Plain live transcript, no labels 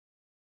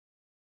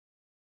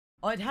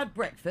I'd had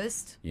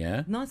breakfast.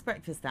 Yeah. Nice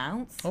breakfast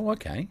out. Oh,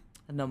 okay.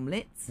 An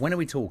omelette. When are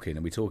we talking?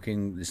 Are we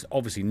talking... This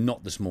obviously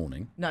not this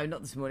morning. No,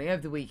 not this morning.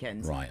 Over the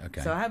weekend. Right,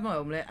 okay. So I had my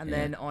omelette and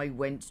then I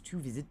went to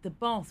visit the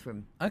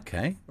bathroom.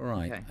 Okay,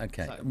 right,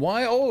 okay. So-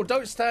 Why? Oh,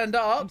 don't stand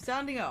up. I'm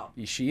standing up.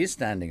 She is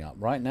standing up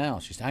right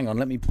now. Hang on,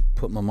 let me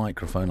put my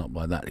microphone up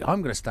like that.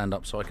 I'm going to stand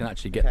up so I can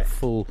actually get the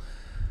full...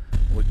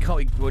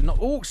 We're not...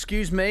 Oh,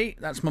 excuse me.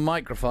 That's my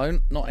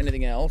microphone, not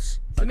anything else.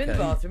 So I'm in the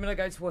bathroom and I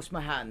go to wash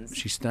my hands.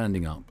 She's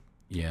standing up,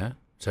 yeah.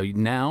 So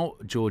now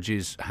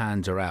George's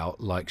hands are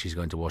out like she's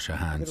going to wash her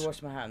hands. I'm going to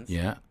wash my hands.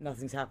 Yeah.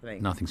 Nothing's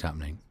happening. Nothing's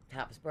happening.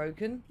 Tap's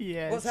broken.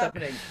 Yeah. What's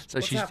happening? So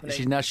What's happening?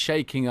 she's now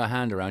shaking her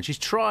hand around. She's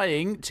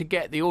trying to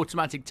get the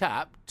automatic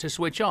tap to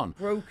switch on.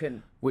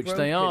 Broken. Which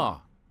they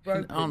are.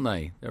 Broken. Aren't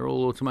they? They're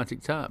all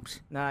automatic taps.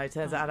 No, it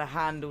turns out it had a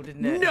handle,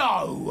 didn't it?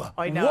 No!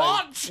 I know.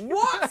 What?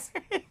 What?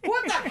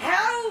 What the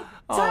hell?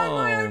 Turn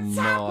my own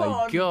tap on. Oh,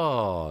 my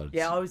God.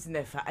 Yeah, I was in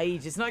there for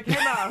ages and I came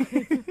out.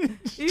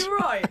 You're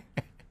right.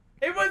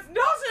 It was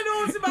not an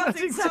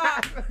automatic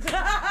tap.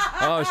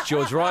 Oh, it's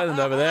George Ryland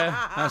over there.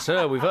 That's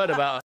her. We've heard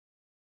about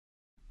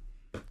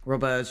her.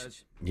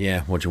 Robert.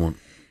 Yeah, what do you want?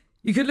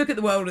 You could look at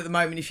the world at the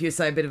moment if you're,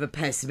 say, a bit of a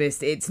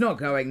pessimist. It's not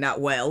going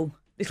that well.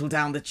 Little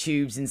down the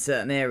tubes in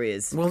certain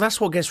areas. Well,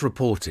 that's what gets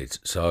reported.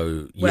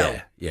 So,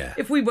 yeah.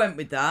 If we went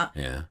with that,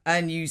 Yeah.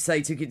 and you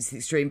say took it to the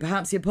extreme,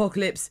 perhaps the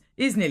apocalypse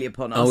is nearly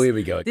upon us. Oh, here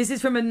we go. This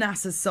is from a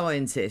NASA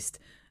scientist.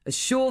 A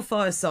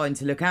surefire sign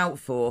to look out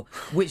for,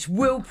 which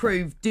will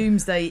prove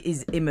doomsday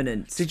is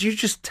imminent. Did you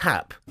just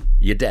tap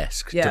your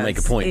desk to make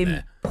a point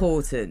there?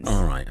 Important.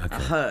 All right, okay. I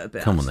hurt a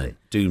bit. Come actually. on then.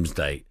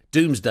 Doomsday.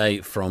 Doomsday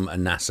from a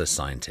NASA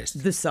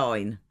scientist. The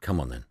sign. Come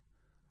on then.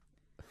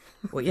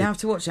 What you have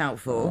to watch out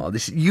for.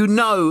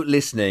 Oh,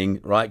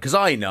 listening, right? Because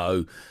I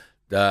know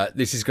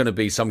this is going to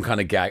be some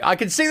kind of gag. I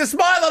can see the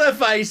smile on her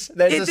face.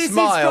 There's a This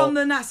smile. is from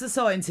the NASA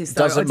scientist,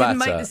 though. Doesn't I didn't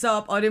matter. make this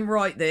up. I didn't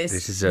write this.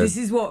 This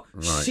is what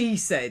right. she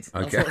said.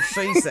 Okay. That's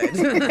what she said.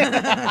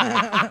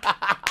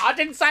 I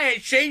didn't say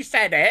it, she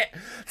said it.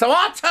 So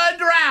I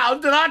turned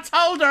around and I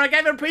told her, I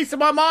gave her a piece of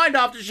my mind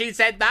after she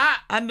said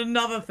that. And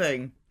another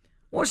thing.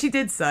 What she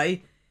did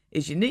say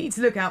is you need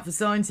to look out for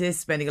scientists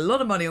spending a lot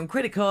of money on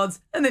credit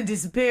cards and then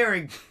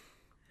disappearing.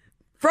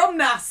 From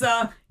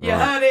NASA, you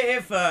heard it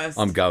here first.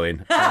 I'm going.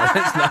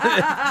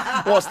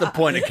 What's the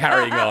point of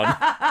carrying on?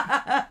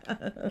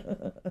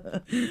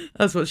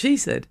 That's what she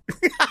said.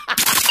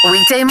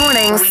 Weekday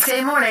mornings.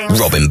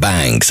 Robin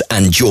Banks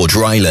and George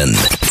Ryland.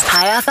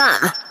 High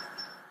FM.